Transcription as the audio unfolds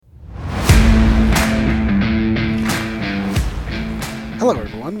Hello,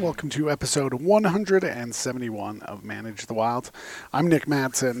 everyone. Welcome to episode 171 of Manage the Wild. I'm Nick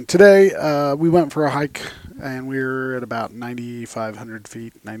Madsen. Today, we went for a hike, and we were at about 9,500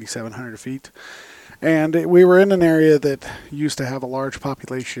 feet, 9,700 feet. And we were in an area that used to have a large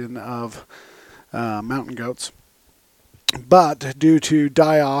population of mountain goats. But due to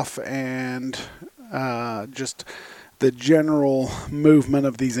die-off and just the general movement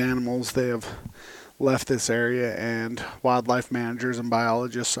of these animals, they have left this area, and wildlife managers and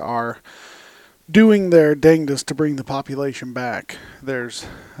biologists are doing their dangdest to bring the population back. They're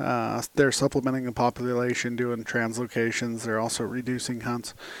supplementing the population, doing translocations. They're also reducing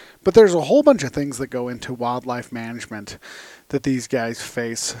hunts. But there's a whole bunch of things that go into wildlife management that these guys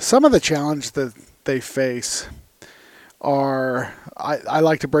face. Some of the challenge that they face are, I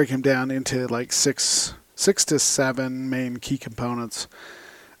like to break them down into like six to seven main key components.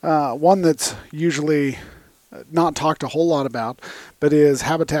 One that's usually not talked a whole lot about, but is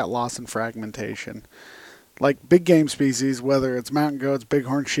habitat loss and fragmentation. Like big game species, whether it's mountain goats,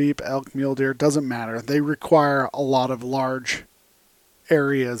 bighorn sheep, elk, mule deer, doesn't matter. They require a lot of large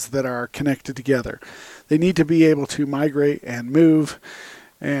areas that are connected together. They need to be able to migrate and move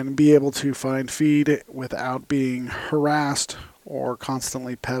and be able to find feed without being harassed or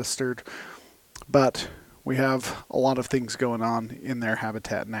constantly pestered. But we have a lot of things going on in their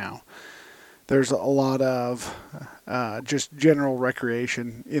habitat now. There's a lot of just general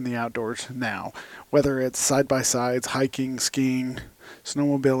recreation in the outdoors now, whether it's side-by-sides, hiking, skiing,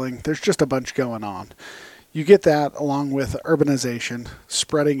 snowmobiling. There's just a bunch going on. You get that along with urbanization,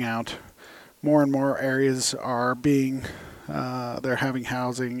 spreading out. More and more areas are they're having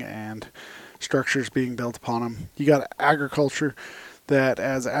housing and structures being built upon them. You got agriculture, that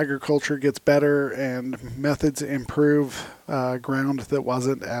as agriculture gets better and methods improve, ground that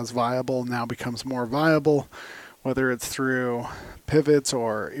wasn't as viable now becomes more viable, whether it's through pivots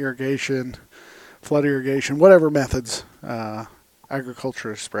or irrigation, flood irrigation, whatever methods,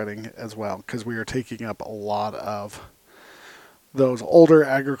 agriculture is spreading as well, because we are taking up a lot of those older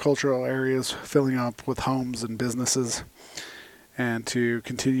agricultural areas, filling up with homes and businesses. And to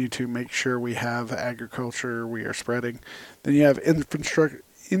continue to make sure we have agriculture, we are spreading. Then you have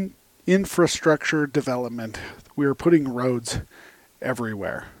infrastructure development. We are putting roads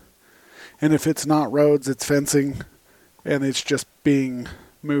everywhere. And if it's not roads, it's fencing, and it's just being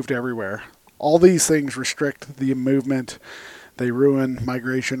moved everywhere. All these things restrict the movement. They ruin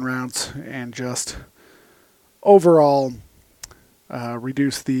migration routes and just overall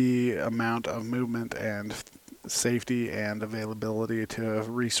reduce the amount of movement and safety and availability to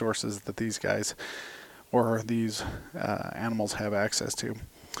resources that these guys or these animals have access to.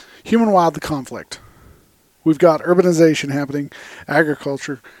 Human-wild conflict. We've got urbanization happening,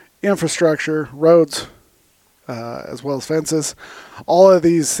 agriculture, infrastructure, roads, as well as fences. All of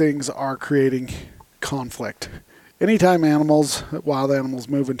these things are creating conflict. Anytime wild animals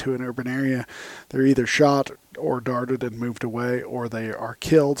move into an urban area, they're either shot or darted and moved away, or they are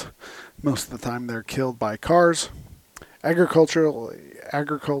killed. Most of the time they're killed by cars.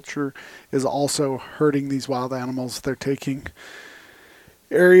 Agriculture is also hurting these wild animals. They're taking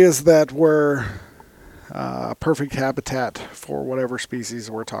areas that were perfect habitat for whatever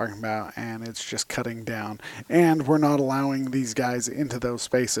species we're talking about, and it's just cutting down. And we're not allowing these guys into those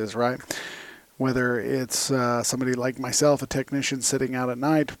spaces, right? Whether it's somebody like myself, a technician sitting out at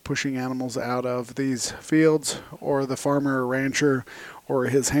night, pushing animals out of these fields, or the farmer or rancher, or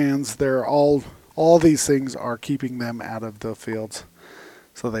his hands, all these things are keeping them out of the fields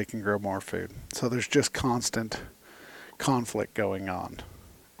so they can grow more food. So there's just constant conflict going on.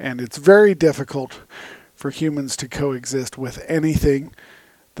 And it's very difficult for humans to coexist with anything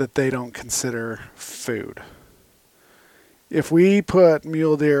that they don't consider food. If we put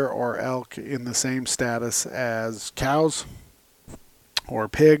mule deer or elk in the same status as cows or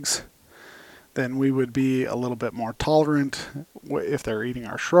pigs, then we would be a little bit more tolerant if they're eating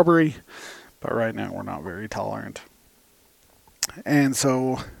our shrubbery. But right now we're not very tolerant. And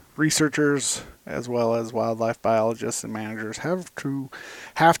so researchers, as well as wildlife biologists and managers, have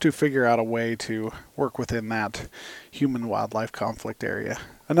to figure out a way to work within that human-wildlife conflict area.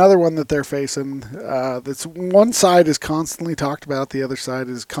 Another one that they're facing, that's one side is constantly talked about, the other side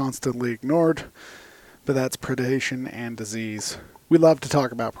is constantly ignored, but that's predation and disease. We love to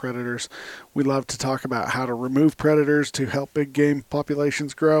talk about predators. We love to talk about how to remove predators to help big game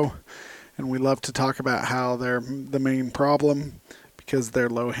populations grow. And we love to talk about how they're the main problem because they're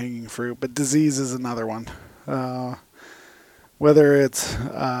low-hanging fruit. But disease is another one. Whether it's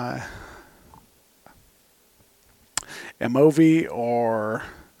MOV or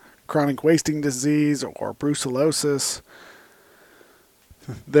chronic wasting disease or brucellosis,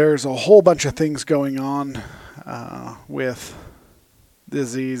 There's a whole bunch of things going on with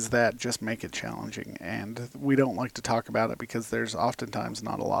disease that just make it challenging, and we don't like to talk about it because there's oftentimes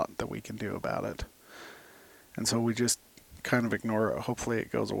not a lot that we can do about it. And so we just kind of ignore it. Hopefully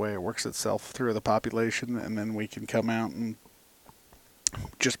it goes away, it works itself through the population, and then we can come out and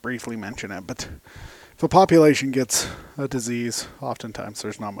just briefly mention it. But if a population gets a disease, oftentimes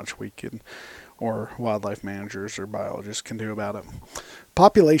there's not much we can, or wildlife managers or biologists can do about it.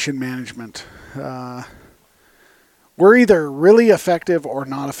 Population management. We're either really effective or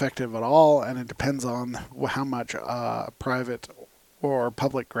not effective at all, and it depends on how much private or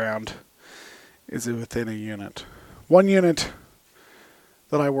public ground is within a unit. One unit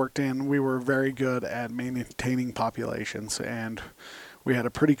that I worked in, we were very good at maintaining populations, and we had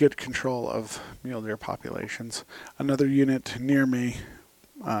a pretty good control of mule deer populations. Another unit near me,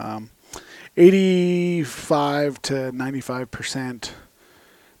 85 to 95%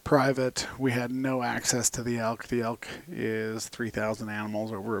 private. We had no access to the elk. The elk is 3,000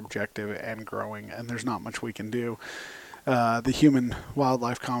 animals over objective and growing, and there's not much we can do. The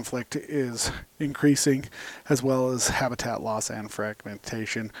human-wildlife conflict is increasing, as well as habitat loss and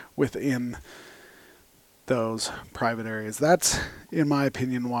fragmentation within those private areas. That's, in my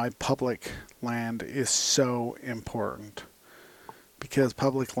opinion, why public land is so important. Because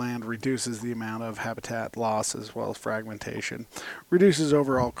public land reduces the amount of habitat loss as well as fragmentation, reduces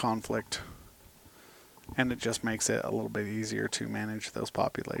overall conflict, and it just makes it a little bit easier to manage those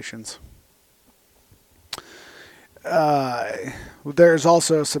populations. There's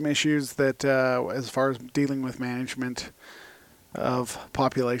also some issues that, as far as dealing with management of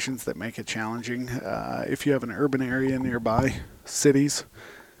populations, that make it challenging. If you have an urban area nearby cities,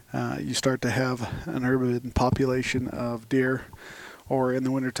 you start to have an urban population of deer, or in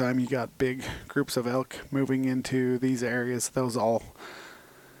the wintertime you got big groups of elk moving into these areas. Those all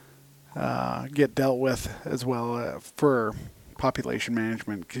get dealt with as well for population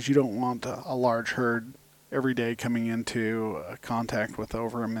management, because you don't want a large herd every day coming into contact with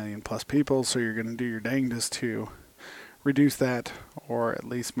over 1 million plus people, so you're going to do your dangest to reduce that, or at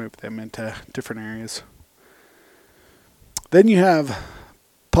least move them into different areas. Then you have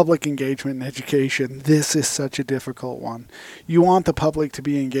public engagement and education. This is such a difficult one. You want the public to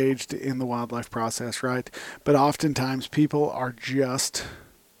be engaged in the wildlife process, right? But oftentimes people are just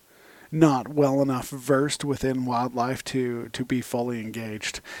not well enough versed within wildlife to be fully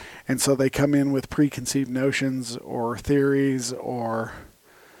engaged. And so they come in with preconceived notions or theories or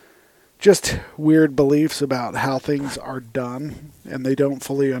just weird beliefs about how things are done, and they don't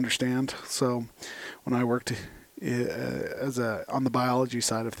fully understand. So when I worked on the biology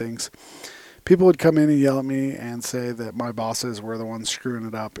side of things, people would come in and yell at me and say that my bosses were the ones screwing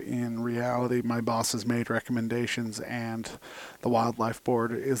it up. In reality, my bosses made recommendations, and the wildlife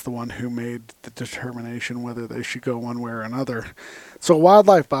board is the one who made the determination whether they should go one way or another. So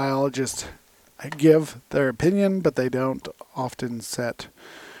wildlife biologists give their opinion, but they don't often set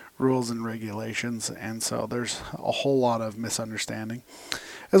rules and regulations, and so there's a whole lot of misunderstanding.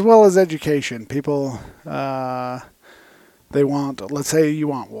 As well as education. People, they want, let's say you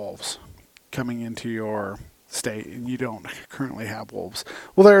want wolves coming into your state and you don't currently have wolves.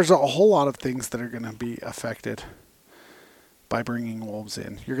 Well, there's a whole lot of things that are going to be affected by bringing wolves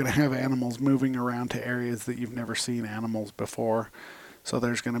in. You're going to have animals moving around to areas that you've never seen animals before. So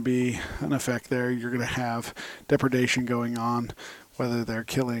there's going to be an effect there. You're going to have depredation going on, whether they're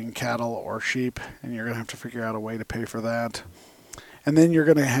killing cattle or sheep, and you're going to have to figure out a way to pay for that. And then you're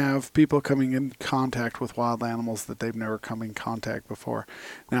going to have people coming in contact with wild animals that they've never come in contact before.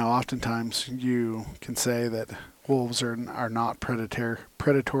 Now, oftentimes you can say that wolves are not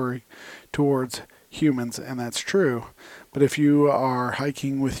predatory towards humans, and that's true. But if you are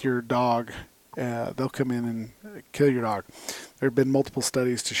hiking with your dog, they'll come in and kill your dog. There have been multiple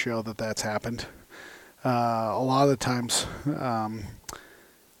studies to show that that's happened. A lot of the times,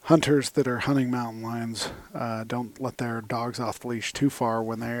 hunters that are hunting mountain lions don't let their dogs off the leash too far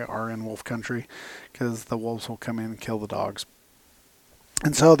when they are in wolf country, because the wolves will come in and kill the dogs.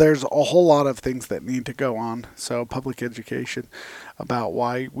 And so there's a whole lot of things that need to go on. So public education about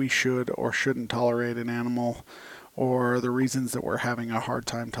why we should or shouldn't tolerate an animal, or the reasons that we're having a hard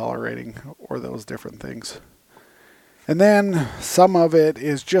time tolerating, or those different things. And then some of it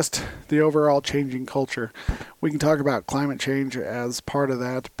is just the overall changing culture. We can talk about climate change as part of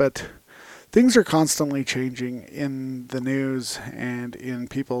that, but things are constantly changing in the news and in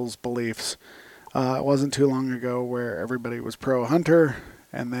people's beliefs. It wasn't too long ago where everybody was pro-hunter,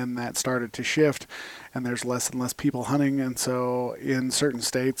 and then that started to shift, and there's less and less people hunting. And so in certain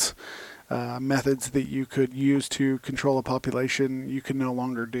states, methods that you could use to control a population you can no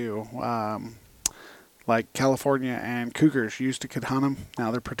longer do. Like California and cougars, you used to could hunt them.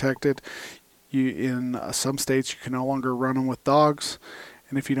 Now they're protected. In some states, you can no longer run them with dogs.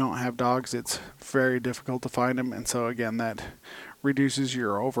 And if you don't have dogs, it's very difficult to find them. And so again, that reduces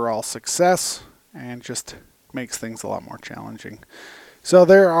your overall success and just makes things a lot more challenging. So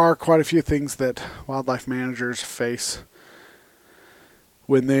there are quite a few things that wildlife managers face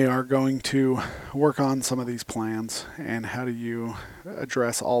when they are going to work on some of these plans, and how do you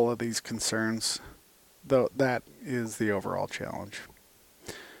address all of these concerns, though that is the overall challenge.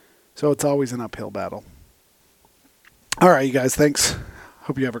 So it's always an uphill battle. All right, you guys, thanks.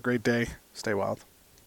 Hope you have a great day. Stay wild.